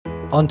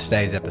On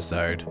today's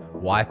episode,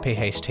 why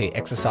PHT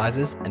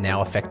exercises are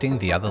now affecting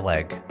the other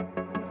leg.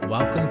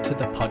 Welcome to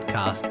the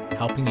podcast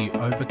helping you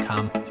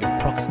overcome your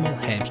proximal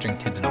hamstring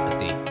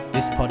tendinopathy.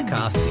 This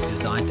podcast is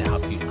designed to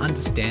help you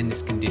understand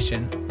this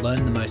condition,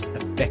 learn the most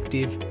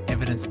effective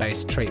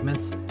evidence-based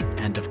treatments,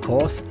 and of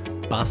course,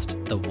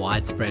 bust the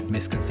widespread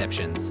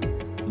misconceptions.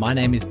 My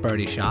name is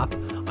Brodie Sharp.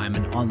 I'm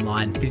an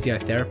online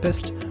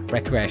physiotherapist,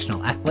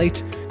 recreational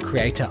athlete,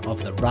 creator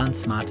of the Run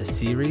Smarter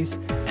series,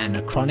 and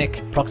a chronic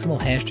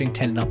proximal hamstring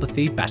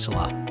tendinopathy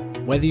battler.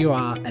 Whether you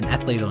are an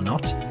athlete or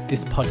not,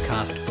 this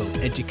podcast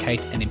will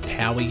educate and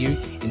empower you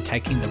in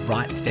taking the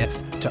right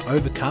steps to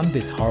overcome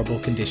this horrible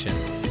condition.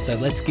 So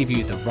let's give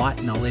you the right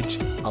knowledge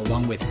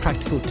along with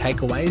practical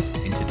takeaways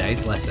in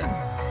today's lesson.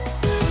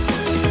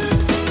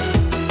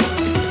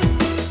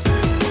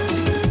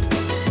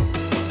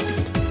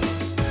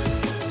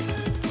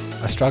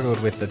 I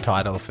struggled with the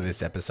title for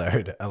this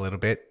episode a little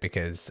bit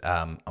because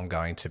I'm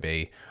going to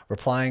be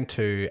replying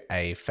to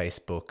a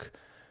Facebook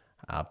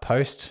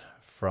post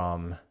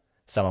from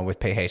someone with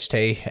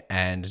PHT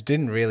and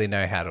didn't really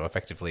know how to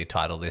effectively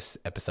title this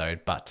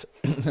episode, but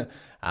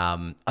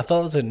I thought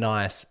it was a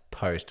nice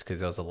post because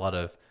there was a lot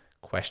of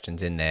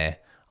questions in there,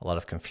 a lot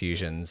of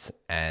confusions,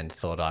 and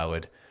thought I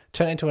would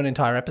turn it into an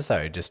entire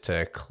episode just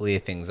to clear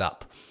things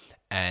up.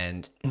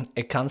 And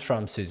it comes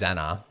from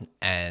Susanna,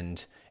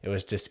 and it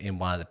was just in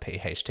one of the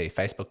PHT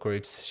Facebook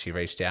groups. She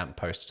reached out and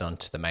posted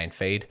onto the main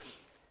feed.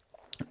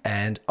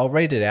 And I'll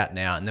read it out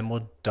now, and then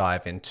we'll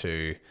dive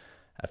into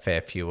a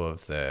fair few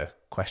of the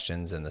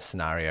questions and the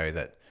scenario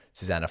that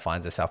Susanna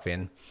finds herself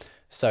in.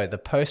 So the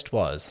post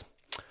was,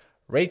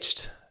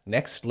 reached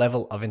next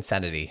level of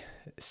insanity.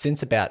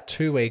 Since about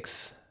 2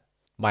 weeks,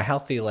 my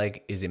healthy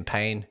leg is in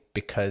pain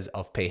because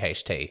of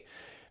PHT.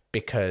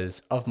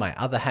 Because of my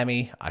other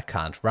hammy, I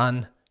can't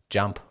run,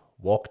 jump,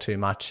 walk too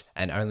much,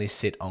 and only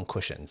sit on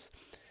cushions.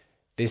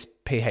 This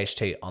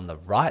PHT on the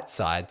right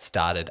side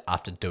started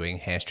after doing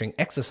hamstring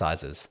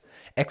exercises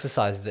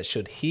that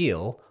should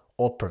heal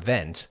or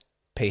prevent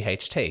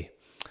PHT.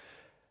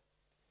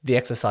 The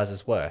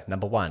exercises were,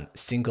 number 1,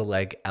 single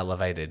leg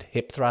elevated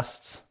hip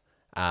thrusts,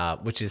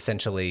 which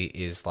essentially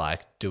is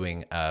like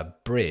doing a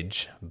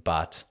bridge,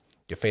 but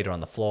your feet are on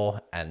the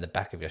floor and the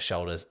back of your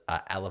shoulders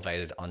are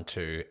elevated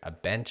onto a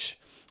bench.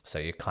 So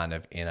you're kind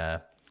of in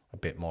a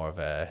bit more of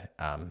a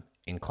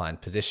inclined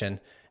position,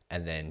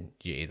 and then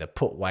you either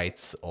put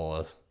weights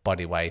or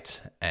body weight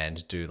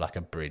and do like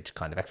a bridge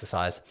kind of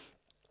exercise.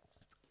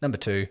 Number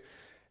 2,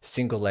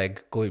 single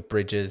leg glute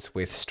bridges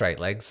with straight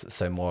legs,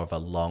 so more of a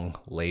long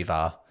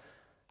lever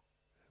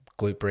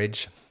glute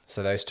bridge.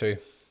 So those two.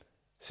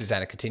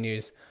 Susanna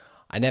continues,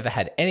 I never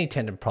had any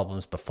tendon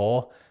problems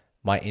before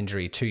my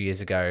injury 2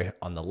 years ago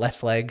on the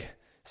left leg,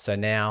 so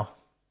now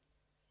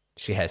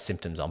she has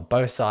symptoms on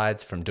both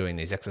sides from doing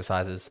these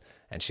exercises.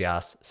 And she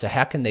asks, so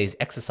how can these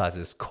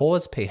exercises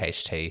cause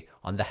PHT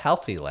on the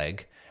healthy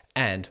leg?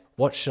 And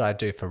what should I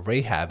do for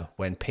rehab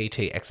when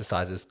PT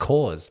exercises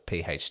cause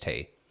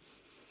PHT?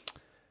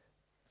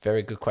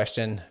 Very good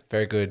question,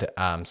 very good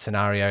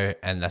scenario.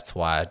 And that's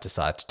why I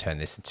decided to turn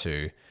this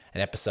into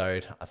an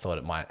episode. I thought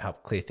it might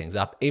help clear things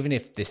up. Even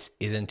if this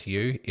isn't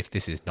you, if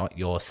this is not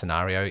your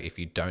scenario, if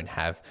you don't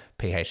have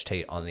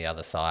PHT on the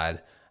other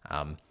side,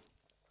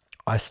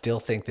 I still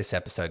think this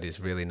episode is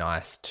really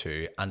nice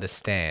to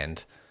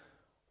understand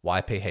why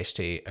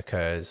PHT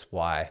occurs,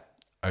 why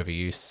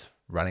overuse,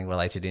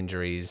 running-related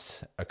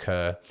injuries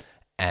occur,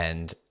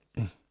 and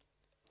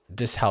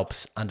just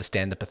helps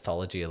understand the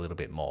pathology a little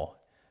bit more.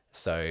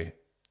 So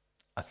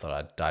I thought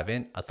I'd dive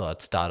in. I thought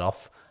I'd start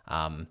off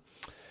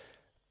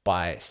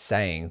by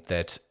saying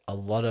that a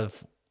lot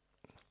of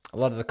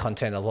the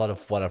content, a lot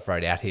of what I've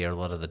wrote out here, a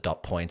lot of the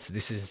dot points,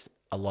 this is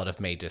a lot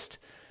of me just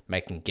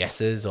making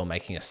guesses or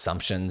making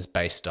assumptions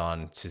based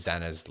on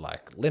Susanna's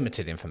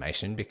limited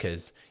information,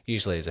 because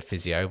usually as a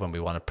physio, when we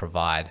want to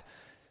provide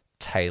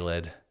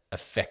tailored,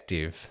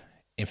 effective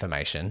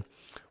information,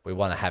 we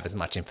want to have as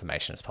much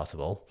information as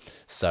possible.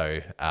 So,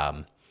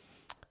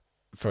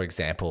 for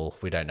example,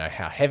 we don't know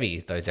how heavy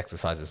those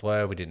exercises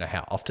were. We didn't know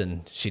how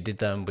often she did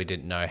them. We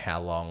didn't know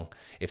how long,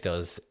 if there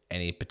was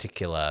any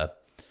particular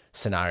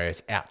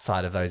scenarios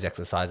outside of those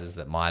exercises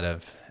that might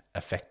have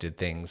affected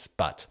things.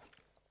 But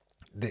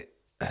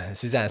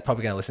Susanna's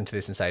probably going to listen to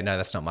this and say, no,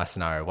 that's not my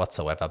scenario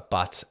whatsoever,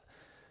 but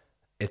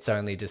it's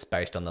only just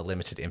based on the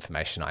limited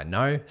information I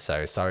know.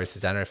 So sorry,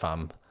 Susanna, if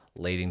I'm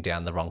leading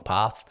down the wrong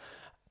path,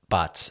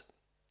 but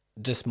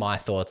just my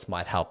thoughts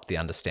might help the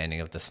understanding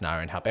of the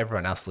scenario and help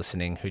everyone else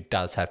listening who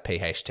does have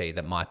PHT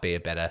that might be a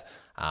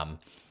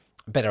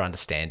better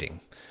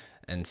understanding.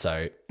 And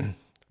so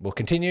we'll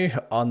continue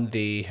on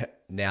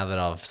now that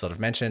I've sort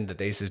of mentioned that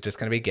these is just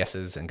going to be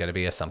guesses and going to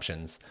be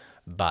assumptions,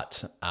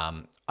 but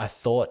I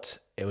thought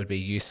it would be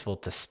useful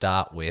to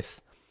start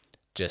with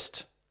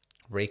just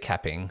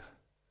recapping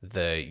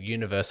the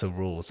universal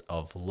rules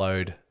of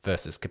load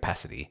versus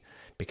capacity,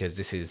 because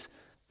this is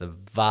the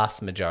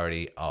vast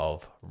majority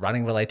of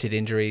running related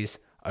injuries,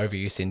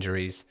 overuse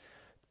injuries,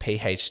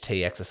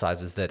 PHT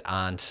exercises that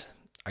aren't,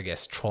 I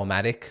guess,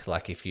 traumatic.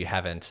 Like if you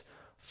haven't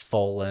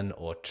fallen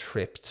or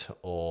tripped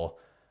or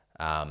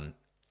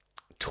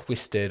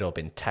twisted or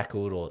been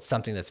tackled, or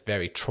something that's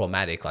very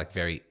traumatic, like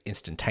very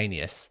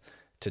instantaneous,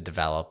 to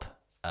develop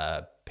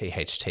a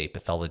PHT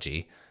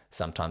pathology,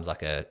 sometimes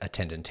like a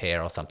tendon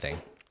tear or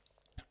something.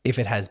 If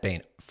it has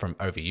been from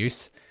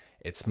overuse,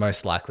 it's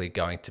most likely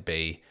going to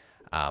be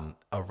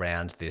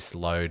around this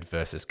load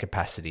versus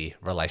capacity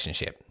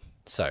relationship.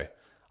 So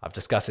I've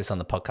discussed this on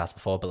the podcast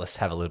before, but let's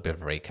have a little bit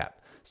of a recap.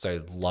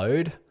 So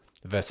load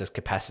versus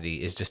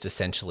capacity is just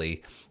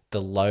essentially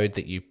the load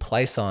that you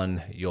place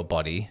on your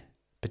body,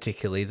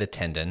 particularly the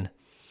tendon,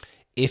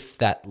 if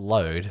that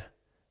load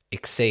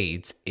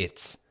exceeds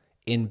its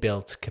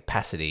inbuilt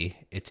capacity,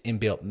 its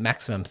inbuilt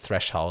maximum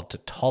threshold to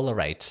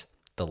tolerate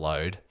the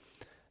load,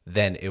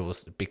 then it will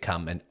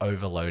become an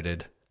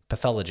overloaded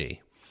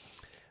pathology.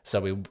 So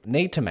we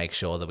need to make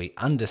sure that we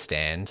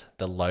understand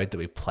the load that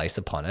we place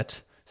upon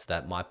it. So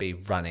that might be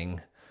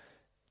running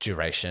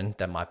duration,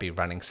 that might be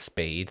running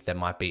speed, that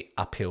might be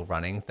uphill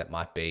running, that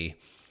might be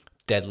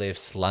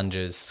deadlifts,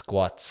 lunges,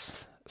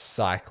 squats,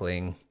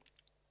 cycling,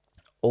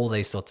 all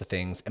these sorts of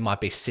things. It might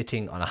be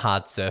sitting on a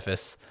hard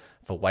surface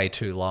for way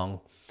too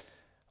long.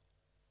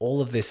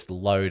 All of this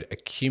load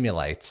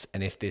accumulates,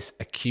 and if this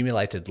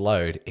accumulated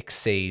load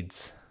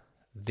exceeds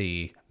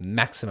the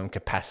maximum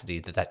capacity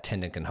that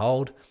tendon can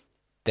hold,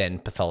 then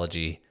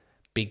pathology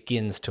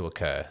begins to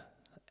occur.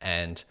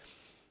 And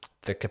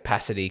the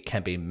capacity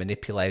can be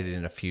manipulated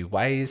in a few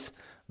ways,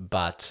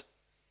 but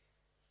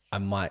I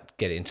might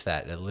get into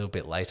that a little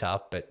bit later.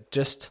 But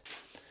just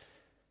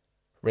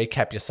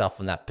recap yourself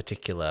on that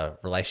particular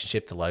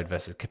relationship, the load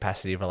versus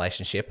capacity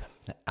relationship.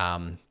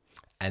 And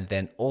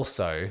then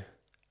also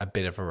a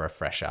bit of a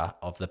refresher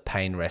of the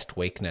pain, rest,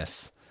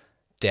 weakness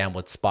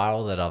downward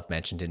spiral that I've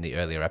mentioned in the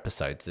earlier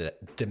episodes,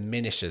 that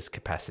diminishes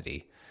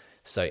capacity.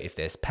 So if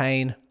there's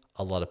pain,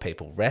 a lot of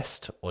people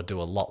rest or do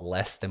a lot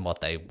less than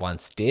what they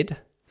once did.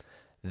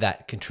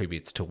 That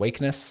contributes to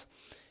weakness.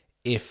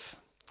 If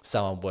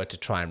someone were to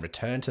try and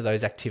return to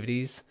those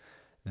activities,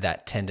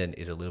 that tendon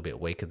is a little bit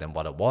weaker than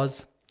what it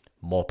was.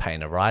 More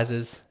pain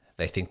arises.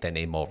 They think they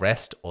need more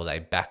rest, or they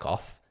back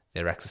off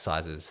their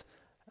exercises.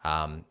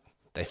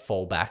 They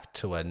fall back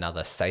to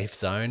another safe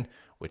zone,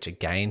 which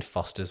again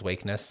fosters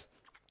weakness.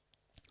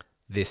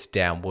 This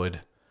downward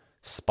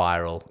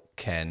spiral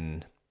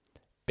can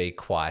be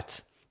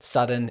quite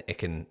sudden. It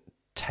can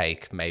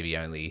take maybe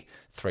only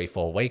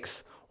 3-4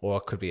 weeks, or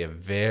it could be a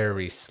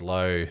very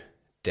slow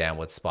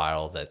downward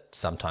spiral that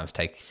sometimes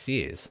takes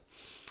years.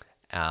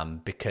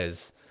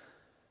 Because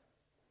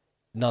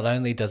not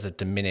only does it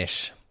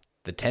diminish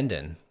the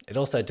tendon, it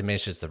also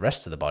diminishes the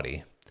rest of the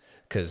body.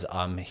 Because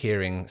I'm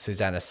hearing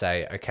Susanna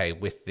say, okay,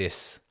 with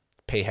this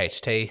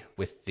PHT,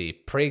 with the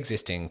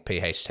pre-existing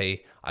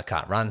PHT, I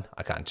can't run,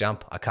 I can't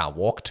jump, I can't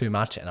walk too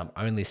much, and I'm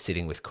only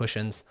sitting with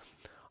cushions.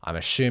 I'm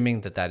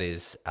assuming that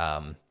is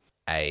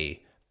a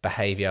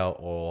behavior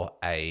or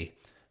a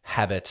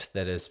habit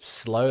that has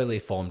slowly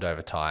formed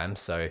over time.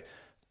 So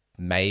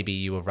maybe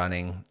you were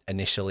running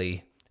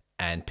initially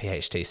and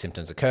PHT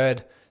symptoms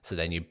occurred. So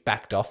then you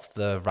backed off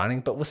the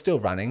running, but were still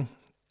running,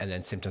 and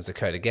then symptoms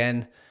occurred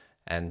again.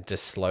 And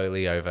just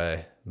slowly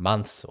over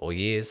months or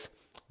years,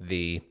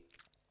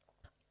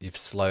 you've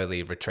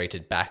slowly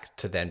retreated back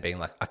to then being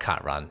like, I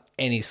can't run.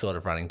 Any sort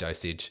of running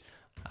dosage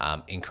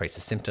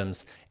increases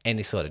symptoms.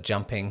 Any sort of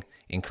jumping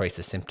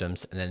increases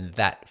symptoms. And then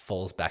that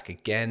falls back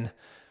again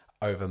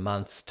over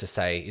months to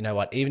say, you know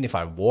what, even if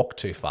I walk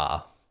too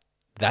far,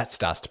 that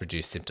starts to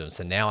produce symptoms.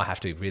 So now I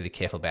have to be really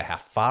careful about how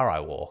far I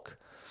walk.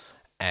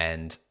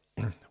 And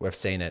we've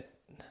seen it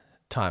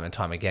time and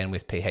time again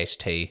with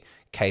PHT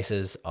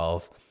cases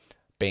of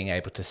being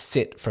able to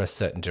sit for a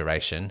certain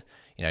duration,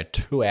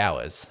 2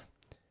 hours.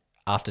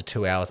 After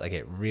 2 hours, I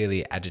get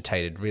really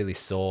agitated, really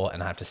sore,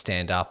 and I have to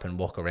stand up and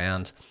walk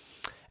around.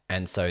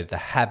 And so the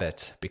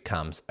habit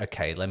becomes,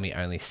 okay, let me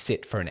only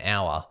sit for an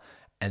hour,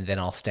 and then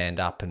I'll stand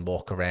up and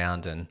walk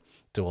around and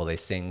do all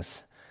these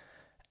things.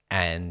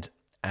 And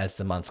as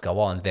the months go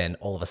on, then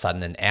all of a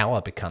sudden an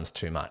hour becomes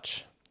too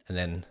much. And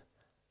then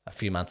a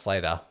few months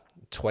later,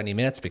 20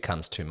 minutes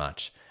becomes too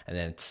much. And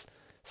then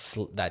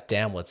that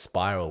downward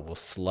spiral will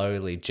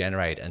slowly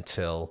generate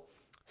until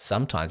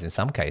sometimes, in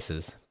some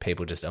cases,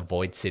 people just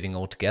avoid sitting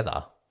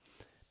altogether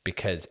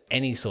because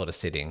any sort of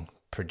sitting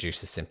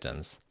produces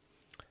symptoms.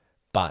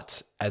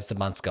 But as the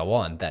months go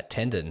on, that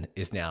tendon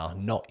is now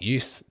not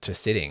used to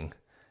sitting,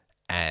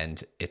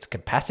 and its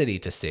capacity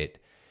to sit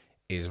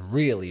is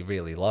really,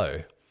 really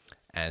low.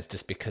 And it's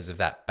just because of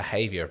that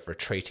behavior of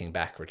retreating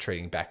back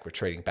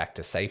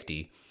to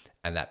safety,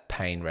 and that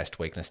pain, rest,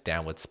 weakness,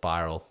 downward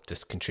spiral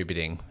just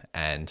contributing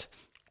and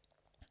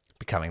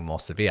becoming more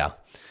severe.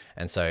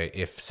 And so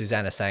if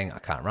Susanna's saying, I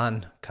can't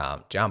run,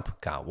 can't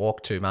jump, can't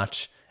walk too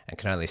much, and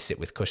can only sit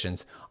with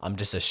cushions, I'm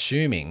just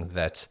assuming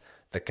that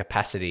the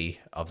capacity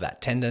of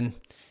that tendon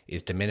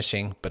is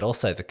diminishing, but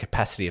also the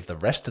capacity of the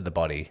rest of the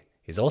body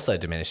is also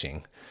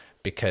diminishing,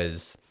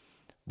 because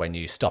when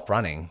you stop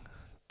running,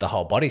 the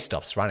whole body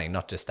stops running,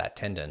 not just that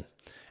tendon.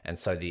 And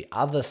so the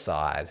other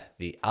side,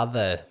 the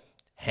other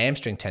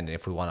hamstring tendon,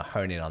 if we want to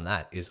hone in on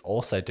that, is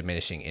also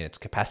diminishing in its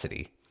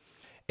capacity.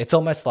 It's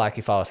almost like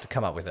if I was to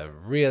come up with a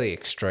really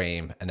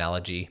extreme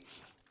analogy,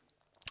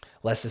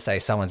 let's just say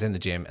someone's in the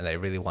gym and they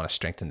really want to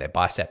strengthen their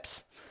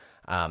biceps.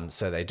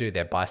 So they do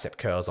their bicep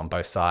curls on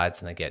both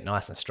sides and they get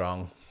nice and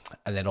strong.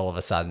 And then all of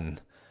a sudden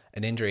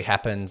an injury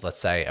happens, let's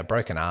say a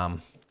broken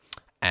arm.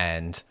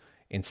 And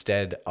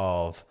instead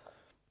of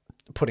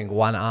putting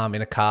one arm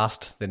in a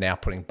cast, they're now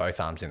putting both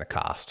arms in a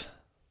cast.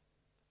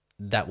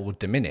 That will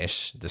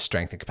diminish the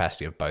strength and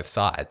capacity of both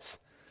sides.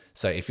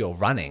 So if you're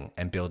running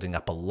and building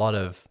up a lot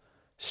of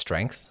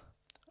strength,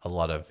 a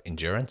lot of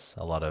endurance,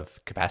 a lot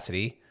of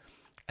capacity,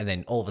 and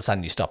then all of a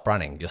sudden you stop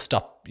running,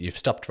 you've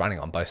stopped running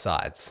on both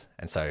sides,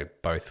 and so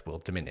both will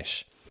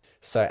diminish.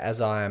 So as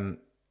I'm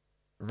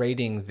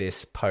reading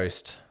this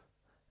post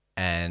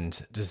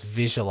and just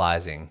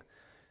visualizing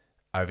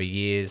over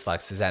years,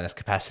 like Susanna's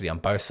capacity on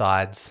both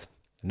sides,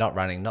 not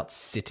running, not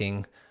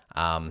sitting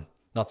on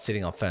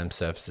firm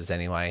surfaces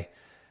anyway,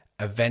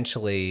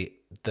 eventually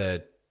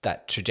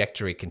that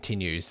trajectory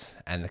continues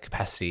and the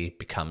capacity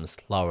becomes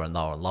lower and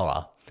lower and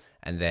lower.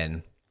 And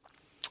then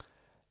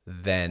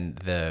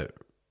the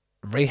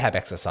rehab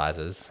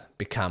exercises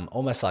become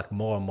almost like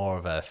more and more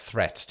of a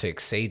threat to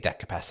exceed that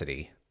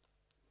capacity.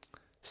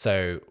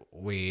 So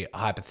we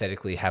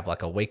hypothetically have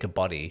like a weaker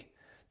body,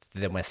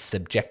 then we're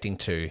subjecting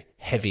to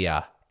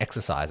heavier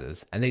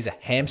exercises. And these are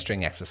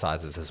hamstring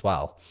exercises as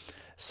well.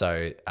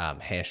 So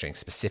hamstring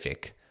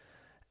specific,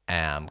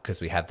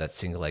 because we have that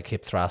single leg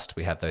hip thrust,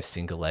 we have those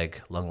single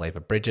leg long lever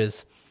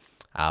bridges.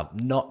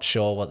 Not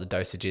sure what the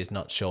dosage is,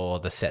 not sure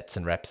the sets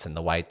and reps and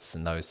the weights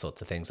and those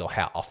sorts of things, or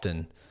how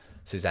often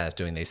Susanna's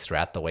doing these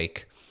throughout the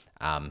week.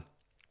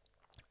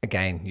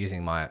 Again,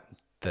 using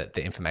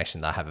the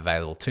information that I have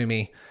available to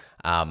me.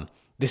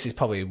 This is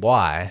probably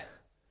why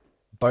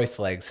both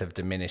legs have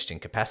diminished in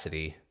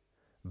capacity,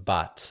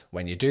 but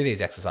when you do these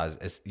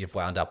exercises, you've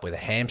wound up with a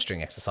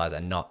hamstring exercise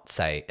and not,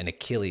 say, an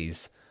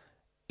Achilles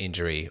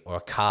injury or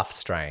a calf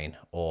strain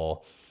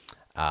or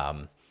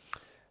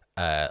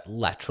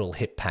lateral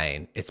hip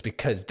pain. It's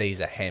because these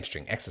are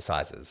hamstring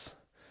exercises.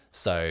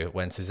 So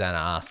when Susanna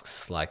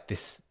asks like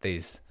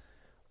these,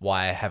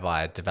 why have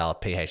I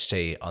developed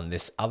PHT on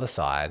this other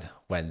side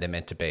when they're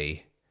meant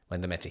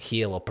to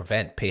heal or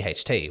prevent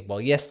PHT?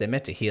 Well, yes, they're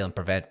meant to heal and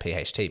prevent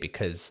PHT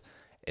because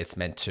it's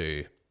meant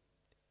to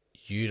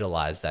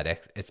utilize that.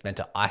 It's meant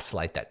to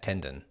isolate that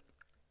tendon.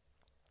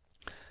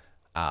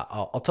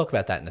 I'll talk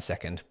about that in a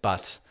second,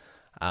 but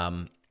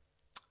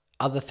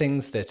other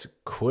things that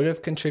could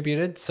have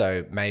contributed.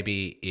 So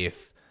maybe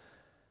if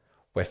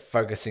we're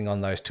focusing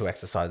on those two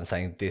exercises and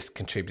saying this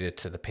contributed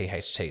to the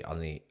PHT on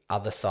the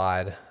other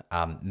side,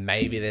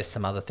 maybe there's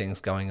some other things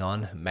going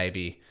on.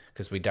 Maybe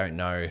because we don't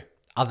know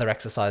other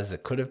exercises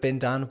that could have been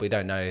done. We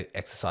don't know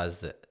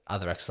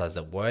other exercises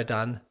that were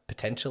done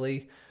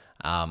potentially.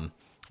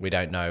 We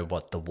don't know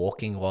what the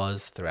walking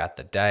was throughout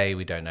the day.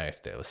 We don't know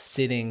if there was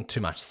too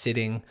much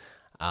sitting,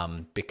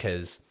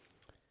 because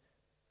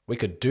we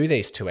could do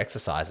these two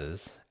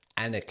exercises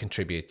and it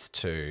contributes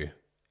to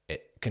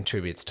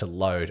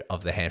load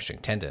of the hamstring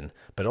tendon.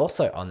 But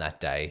also on that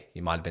day,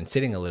 you might have been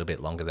sitting a little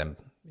bit longer than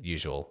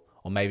usual,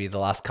 or maybe the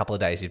last couple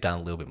of days you've done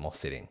a little bit more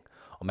sitting,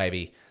 or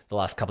maybe the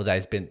last couple of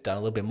days been done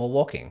a little bit more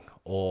walking,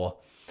 or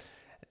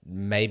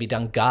maybe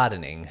done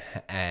gardening.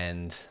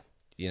 And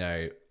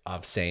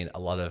I've seen a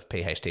lot of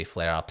PHT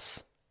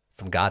flare-ups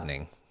from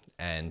gardening,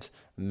 and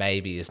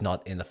maybe is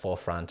not in the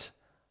forefront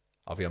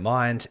of your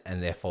mind.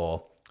 And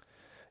therefore,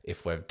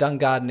 if we've done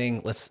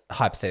gardening, let's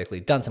hypothetically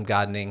done some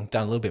gardening,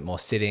 done a little bit more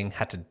sitting,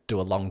 had to do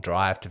a long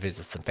drive to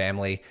visit some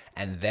family,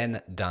 and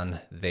then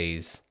done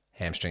these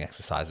hamstring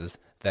exercises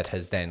that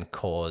has then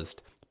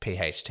caused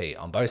PHT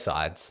on both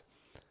sides,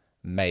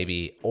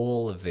 maybe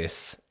all of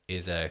this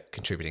is a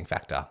contributing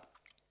factor.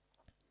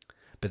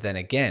 But then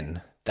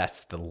again,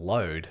 that's the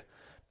load.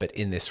 But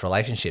in this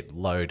relationship,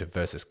 load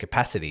versus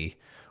capacity,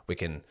 we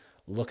can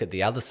look at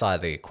the other side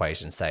of the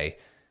equation, say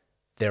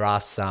there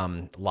are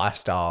some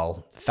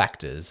lifestyle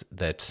factors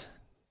that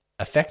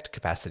affect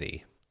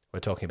capacity. We're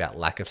talking about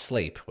lack of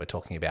sleep. We're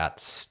talking about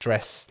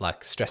stress,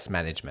 like stress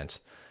management,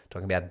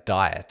 talking about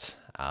diet.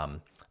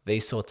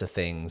 These sorts of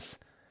things,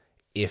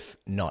 if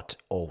not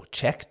all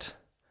checked,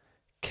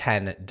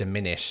 can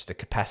diminish the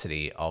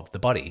capacity of the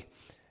body.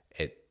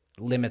 It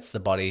limits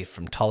the body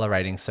from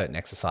tolerating certain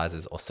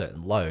exercises or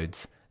certain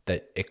loads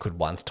that it could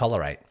once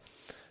tolerate.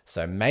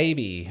 So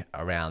maybe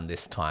around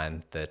this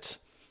time that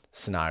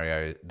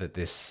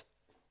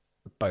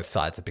both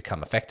sides have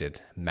become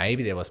affected,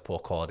 maybe there was poor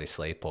quality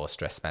sleep or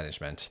stress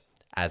management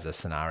as a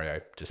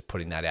scenario. Just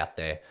putting that out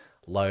there.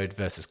 Load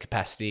versus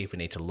capacity, we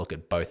need to look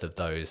at both of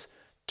those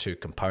two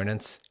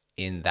components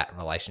in that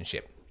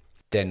relationship.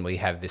 Then we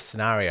have this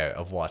scenario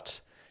of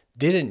what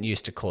didn't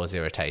used to cause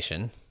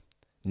irritation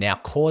now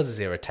causes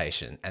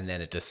irritation, and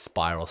then it just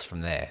spirals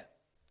from there.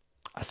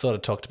 I sort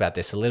of talked about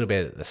this a little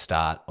bit at the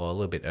start or a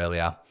little bit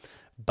earlier,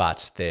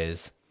 but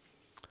there's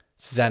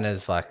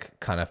Susanna's like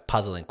kind of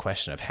puzzling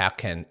question of how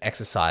can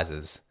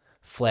exercises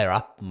flare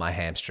up my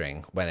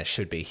hamstring when it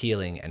should be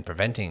healing and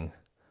preventing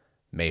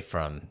me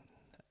from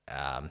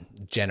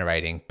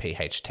generating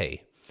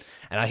PHT.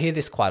 And I hear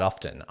this quite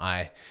often.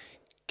 I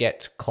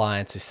get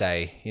clients who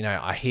say,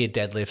 I hear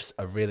deadlifts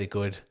are really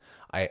good,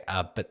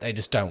 but they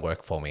just don't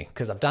work for me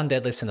because I've done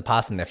deadlifts in the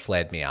past and they've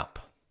flared me up.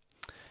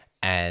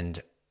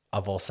 And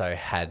I've also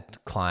had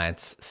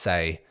clients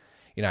say,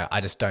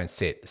 I just don't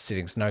sit.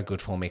 Sitting's no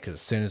good for me because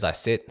as soon as I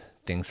sit,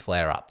 things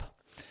flare up.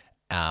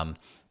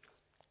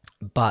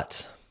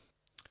 But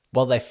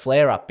they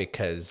flare up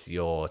because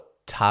you're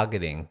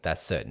targeting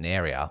that certain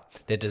area.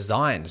 They're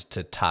designed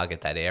to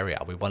target that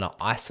area. We want to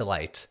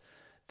isolate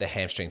the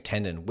hamstring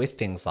tendon with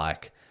things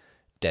like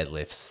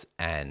deadlifts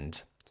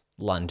and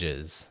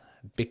lunges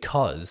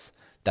because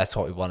that's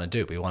what we want to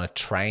do. We want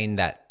to train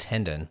that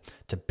tendon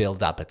to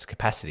build up its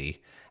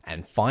capacity,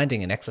 and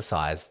finding an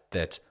exercise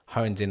that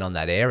hones in on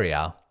that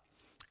area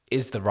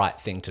is the right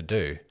thing to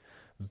do.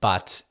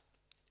 But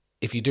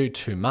if you do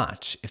too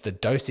much, if the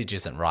dosage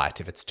isn't right,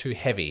 if it's too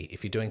heavy,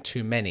 if you're doing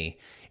too many,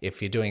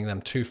 if you're doing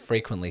them too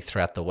frequently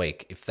throughout the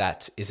week, if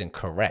that isn't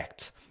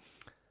correct,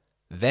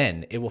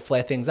 then it will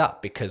flare things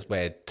up because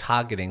we're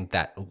targeting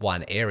that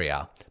one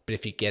area. But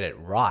if you get it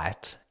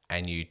right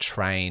and you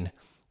train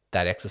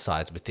that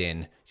exercise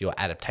within your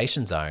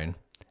adaptation zone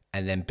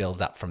and then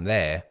build up from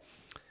there,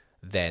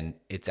 then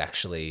it's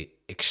actually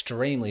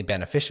extremely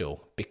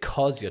beneficial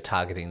because you're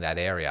targeting that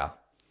area.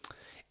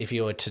 If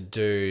you were to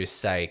do,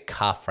 say,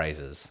 calf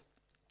raises,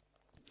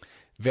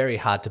 very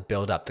hard to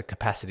build up the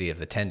capacity of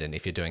the tendon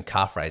if you're doing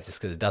calf raises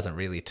because it doesn't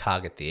really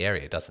target the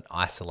area. It doesn't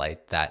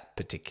isolate that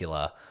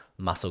particular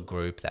muscle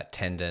group, that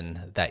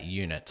tendon, that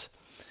unit.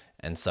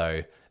 And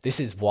so this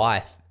is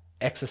why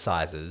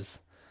exercises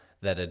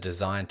that are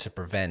designed to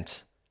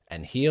prevent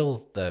and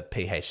heal the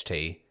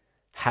PHT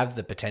have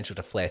the potential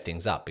to flare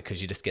things up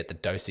because you just get the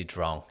dosage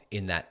wrong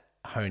in that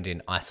honed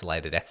in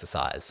isolated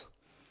exercise.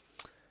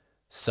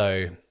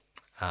 So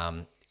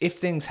if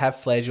things have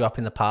flared you up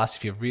in the past,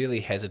 if you're really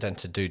hesitant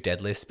to do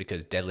deadlifts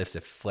because deadlifts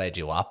have flared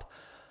you up,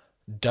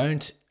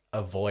 don't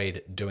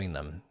avoid doing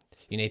them.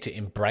 You need to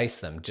embrace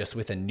them just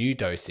with a new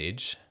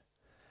dosage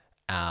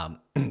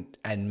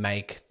and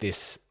make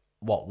this,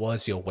 what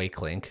was your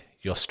weak link,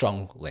 your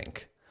strong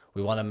link.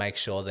 We want to make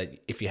sure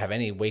that if you have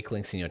any weak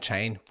links in your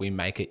chain, we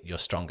make it your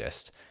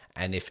strongest.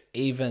 And if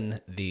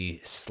even the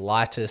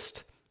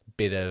slightest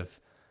bit of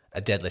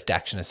a deadlift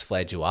action has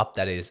flared you up,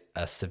 that is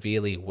a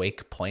severely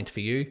weak point for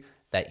you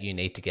that you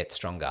need to get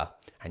stronger.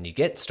 And you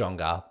get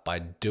stronger by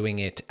doing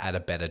it at a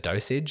better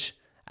dosage,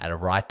 at a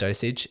right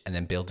dosage, and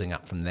then building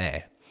up from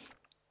there.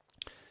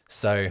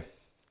 So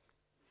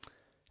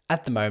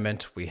at the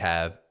moment, we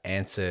have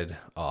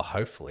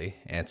hopefully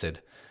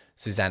answered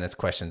Susanna's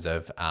questions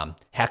of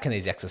how can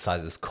these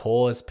exercises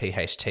cause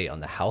PHT on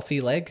the healthy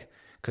leg?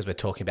 Because we're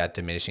talking about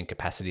diminishing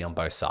capacity on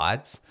both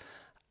sides.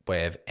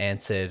 We've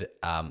answered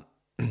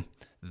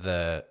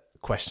the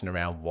question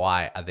around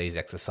why are these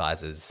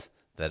exercises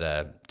that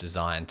are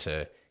designed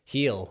to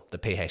heal the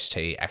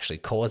PHT actually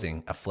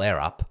causing a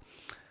flare-up.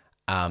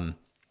 And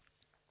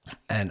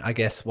I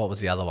guess what was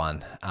the other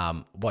one?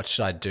 What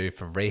should I do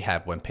for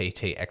rehab when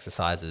PT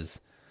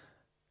exercises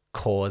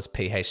cause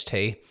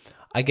PHT?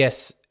 I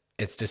guess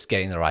it's just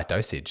getting the right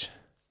dosage.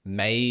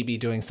 Maybe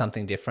doing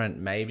something different,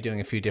 maybe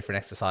doing a few different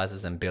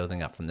exercises and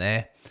building up from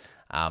there.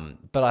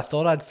 But I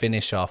thought I'd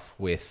finish off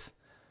with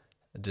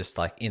just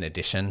like, in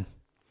addition,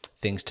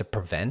 things to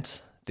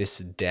prevent this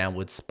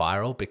downward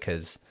spiral,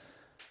 because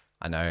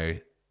I know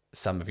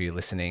some of you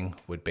listening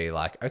would be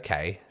like,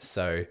 okay,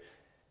 so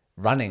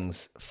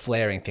running's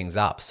flaring things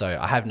up, so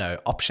I have no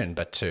option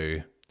but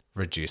to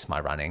reduce my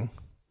running.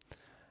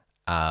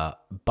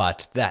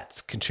 But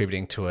that's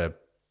contributing to a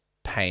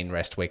pain,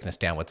 rest, weakness,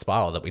 downward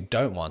spiral that we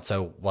don't want.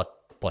 So what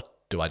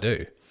do I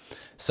do?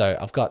 So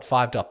I've got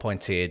 5 dot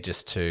points here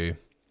just to,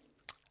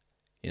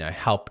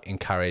 help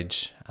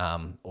encourage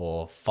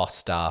or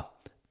foster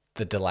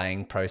the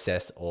delaying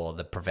process or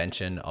the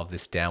prevention of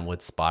this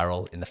downward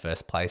spiral in the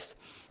first place.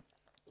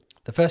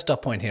 The first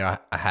dot point here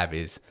I have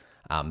is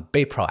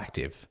be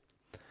proactive.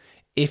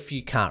 If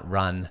you can't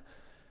run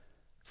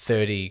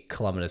 30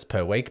 kilometers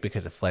per week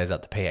because it flares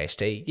up the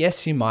PHT,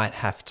 yes, you might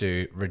have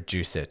to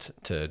reduce it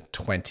to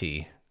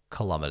 20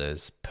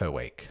 kilometers per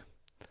week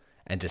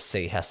and just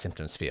see how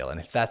symptoms feel. And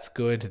if that's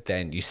good,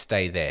 then you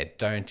stay there.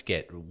 Don't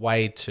get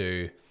way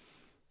too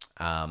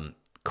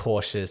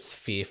cautious,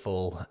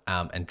 fearful,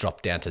 and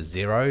drop down to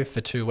 0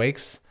 for 2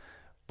 weeks.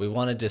 We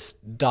want to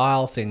just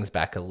dial things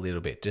back a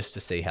little bit just to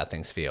see how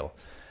things feel.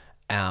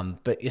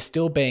 But you're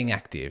still being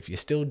active. You're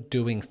still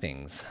doing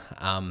things.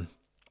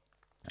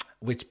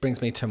 Which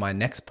brings me to my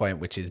next point,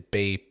 which is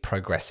be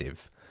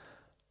progressive.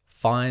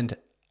 Find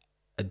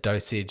a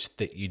dosage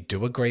that you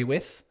do agree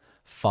with.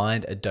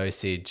 Find a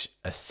dosage,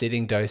 a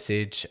sitting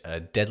dosage, a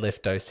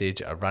deadlift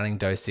dosage, a running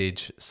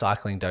dosage,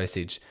 cycling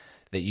dosage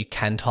that you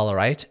can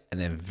tolerate, and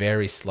then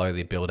very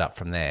slowly build up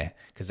from there,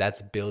 because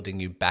that's building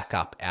you back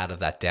up out of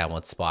that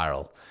downward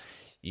spiral.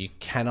 You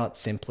cannot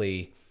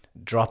simply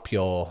drop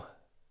your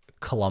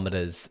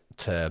kilometers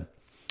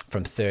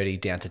from 30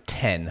 down to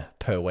 10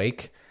 per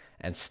week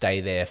and stay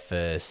there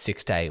for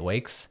 6 to 8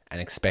 weeks and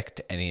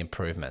expect any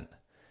improvement.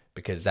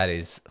 because that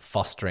is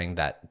fostering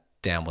that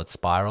downward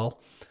spiral.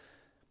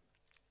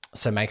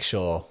 So make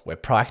sure we're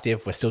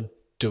proactive, we're still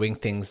doing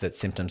things that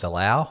symptoms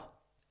allow,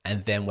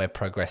 and then we're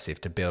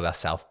progressive to build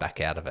ourselves back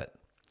out of it.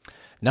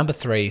 Number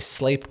 3,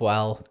 sleep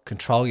well,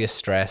 control your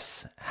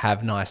stress,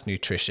 have nice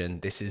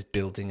nutrition. This is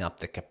building up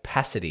the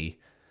capacity.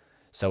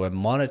 So we're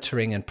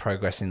monitoring and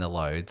progressing the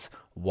loads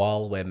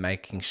while we're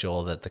making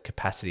sure that the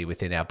capacity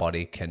within our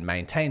body can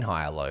maintain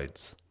higher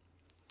loads.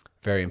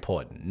 Very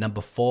important.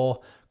 Number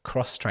 4,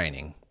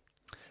 cross-training.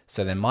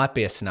 So there might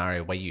be a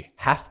scenario where you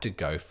have to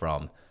go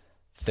from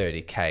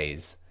 30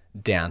 Ks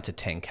down to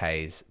 10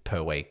 Ks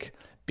per week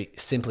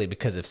simply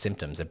because of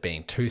symptoms of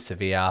being too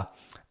severe.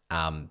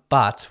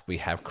 But we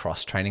have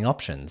cross-training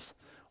options.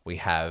 We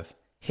have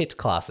HIIT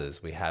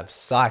classes, we have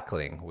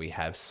cycling, we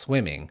have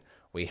swimming,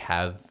 we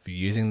have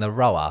using the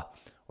rower,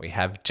 we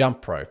have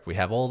jump rope, we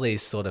have all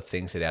these sort of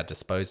things at our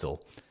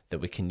disposal that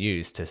we can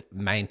use to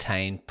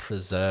maintain,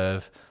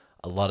 preserve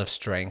a lot of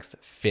strength,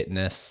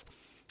 fitness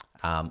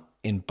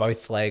in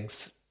both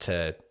legs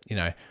to,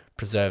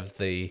 preserve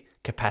the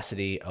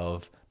capacity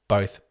of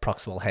both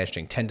proximal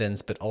hamstring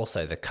tendons, but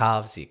also the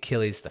calves, the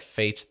Achilles, the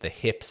feet, the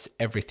hips,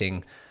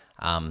 everything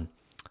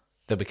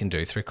that we can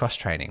do through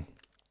cross-training.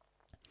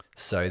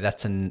 So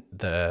that's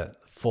the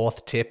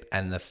 4th tip.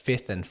 And the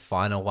 5th and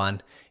final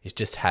one is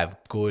just have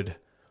good,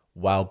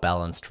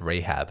 well-balanced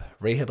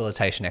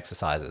rehabilitation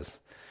exercises,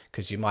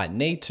 because you might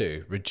need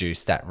to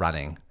reduce that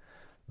running.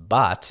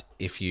 But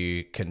if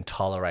you can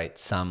tolerate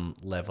some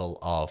level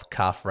of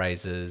calf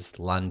raises,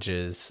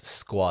 lunges,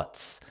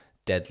 squats,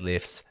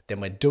 deadlifts, then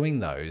we're doing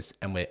those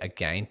and we're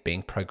again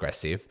being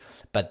progressive.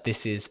 But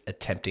this is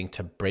attempting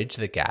to bridge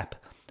the gap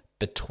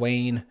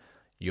between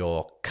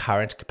your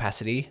current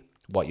capacity,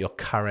 what your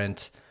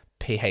current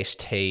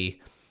PHT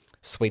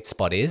sweet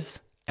spot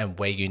is, and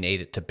where you need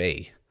it to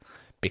be.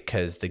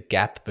 Because the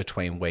gap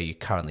between where you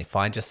currently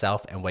find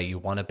yourself and where you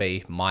want to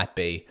be might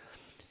be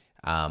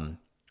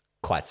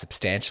quite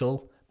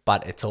substantial,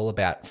 but it's all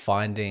about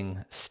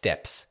finding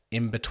steps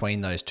in between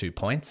those 2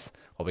 points,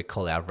 what we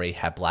call our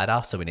rehab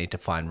ladder. So we need to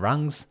find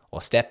rungs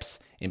or steps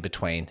in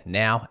between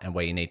now and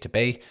where you need to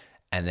be,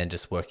 and then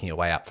just working your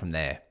way up from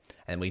there.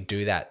 And we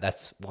do that.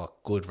 That's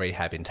what good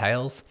rehab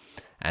entails.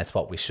 And it's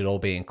what we should all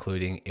be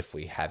including if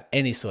we have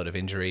any sort of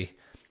injury,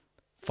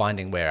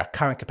 finding where our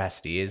current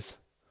capacity is,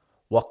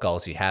 what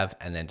goals you have,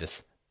 and then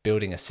just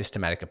building a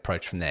systematic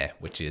approach from there,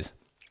 which is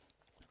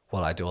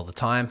what I do all the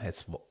time.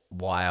 It's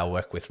why I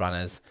work with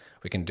runners.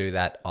 We can do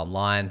that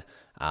online,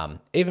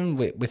 even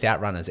without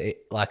runners.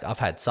 Like I've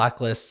had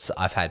cyclists,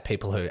 I've had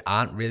people who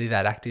aren't really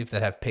that active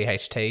that have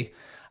PHT.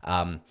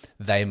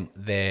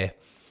 Their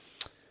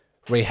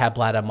rehab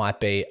ladder might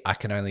be, I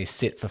can only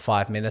sit for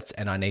 5 minutes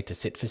and I need to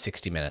sit for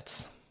 60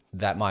 minutes.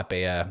 That might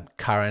be a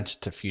current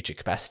to future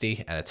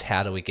capacity, and it's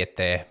how do we get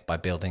there by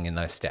building in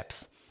those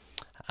steps.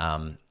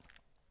 I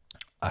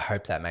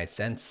hope that made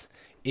sense.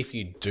 If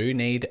you do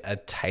need a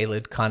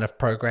tailored kind of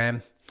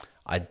program,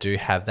 I do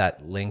have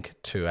that link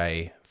to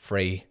a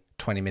free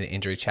 20-minute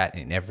injury chat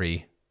in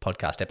every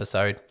podcast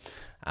episode.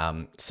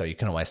 So you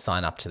can always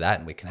sign up to that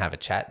and we can have a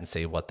chat and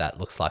see what that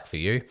looks like for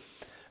you.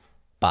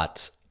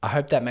 But I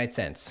hope that made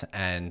sense.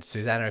 And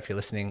Susanna, if you're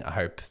listening, I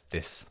hope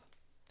this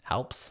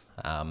helps.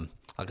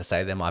 Like I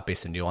say, there might be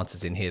some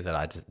nuances in here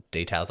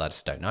details I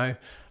just don't know.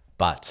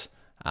 But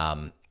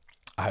I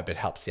hope it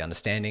helps the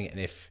understanding. And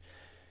if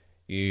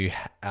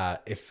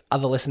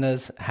other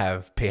listeners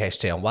have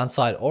PHT on one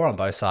side or on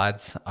both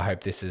sides, I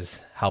hope this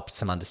has helped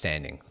some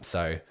understanding.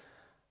 So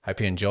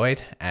hope you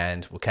enjoyed,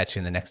 and we'll catch you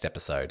in the next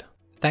episode.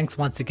 Thanks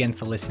once again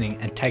for listening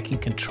and taking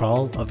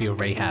control of your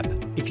rehab.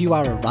 If you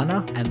are a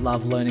runner and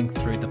love learning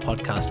through the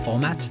podcast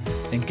format,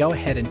 then go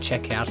ahead and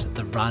check out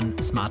the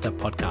Run Smarter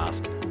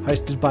podcast,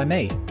 hosted by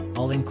me.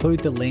 I'll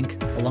include the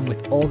link along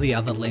with all the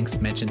other links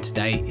mentioned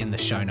today in the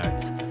show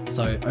notes.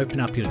 So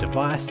open up your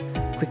device,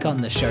 click on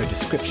the show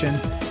description,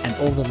 and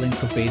all the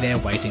links will be there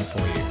waiting for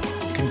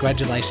you.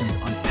 Congratulations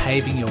on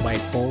paving your way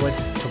forward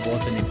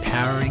towards an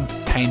empowering,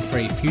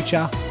 pain-free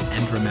future.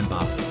 And remember,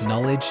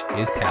 knowledge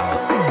is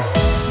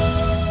power.